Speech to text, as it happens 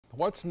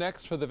What's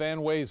next for the Van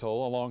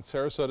Wezel along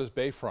Sarasota's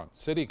Bayfront?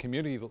 City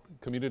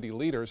community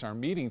leaders are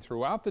meeting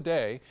throughout the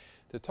day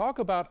to talk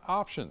about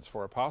options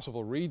for a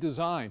possible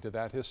redesign to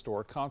that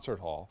historic concert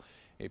hall.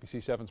 ABC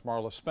 7's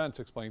Marla Spence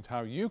explains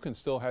how you can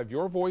still have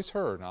your voice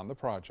heard on the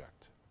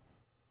project.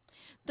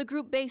 The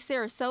group based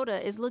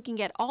Sarasota is looking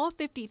at all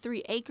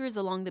 53 acres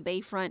along the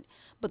bayfront,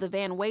 but the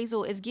Van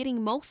Wezel is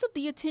getting most of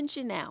the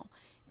attention now.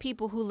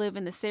 People who live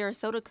in the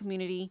Sarasota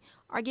community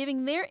are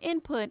giving their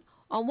input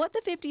on what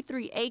the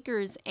 53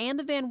 acres and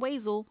the Van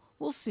Wezel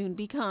will soon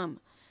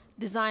become.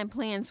 Design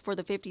plans for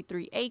the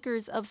 53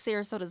 acres of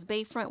Sarasota's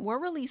bayfront were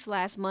released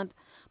last month,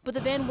 but the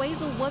Van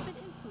Wezel wasn't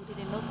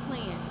included in those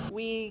plans.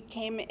 We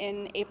came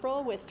in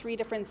April with 3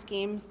 different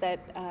schemes that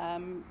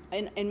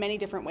in many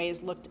different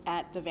ways looked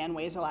at the Van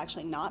Wezel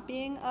actually not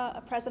being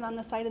present on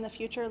the site in the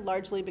future,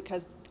 largely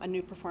because a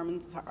new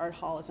performance art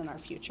hall is in our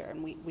future,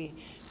 and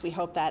we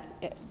hope that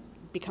it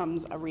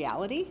becomes a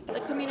reality.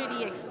 The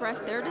community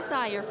expressed their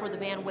desire for the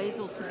Van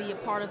Wezel to be a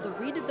part of the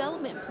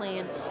redevelopment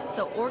plan,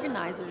 so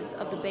organizers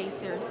of the Bay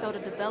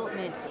Sarasota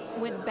development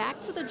went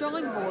back to the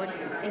drawing board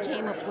and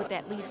came up with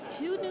at least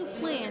 2 new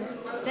plans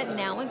that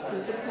now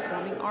include the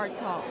performing arts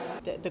hall.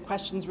 The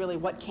question is really,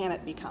 what can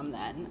it become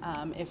then?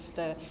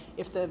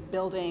 If the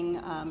building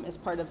is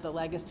part of the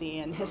legacy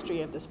and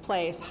history of this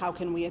place, how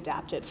can we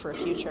adapt it for a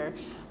future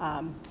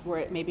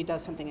where it maybe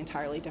does something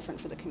entirely different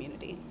for the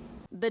community?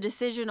 The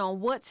decision on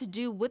what to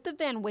do with the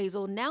Van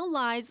Wezel now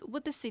lies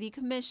with the City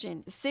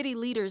Commission. City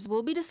leaders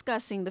will be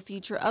discussing the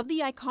future of the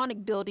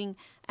iconic building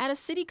at a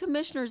City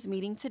Commissioners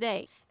meeting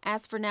today.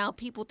 As for now,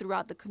 people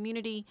throughout the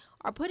community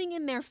are putting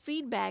in their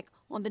feedback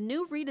on the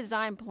new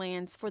redesign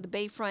plans for the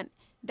bayfront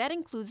that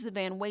includes the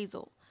Van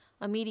Wezel.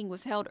 A meeting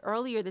was held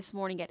earlier this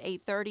morning at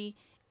 8:30,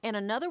 and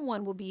another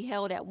one will be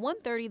held at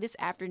 1:30 this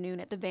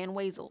afternoon at the Van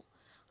Wezel.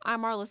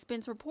 I'm Marla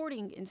Spence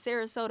reporting in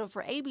Sarasota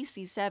for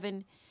ABC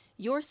 7,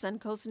 your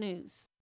Suncoast News.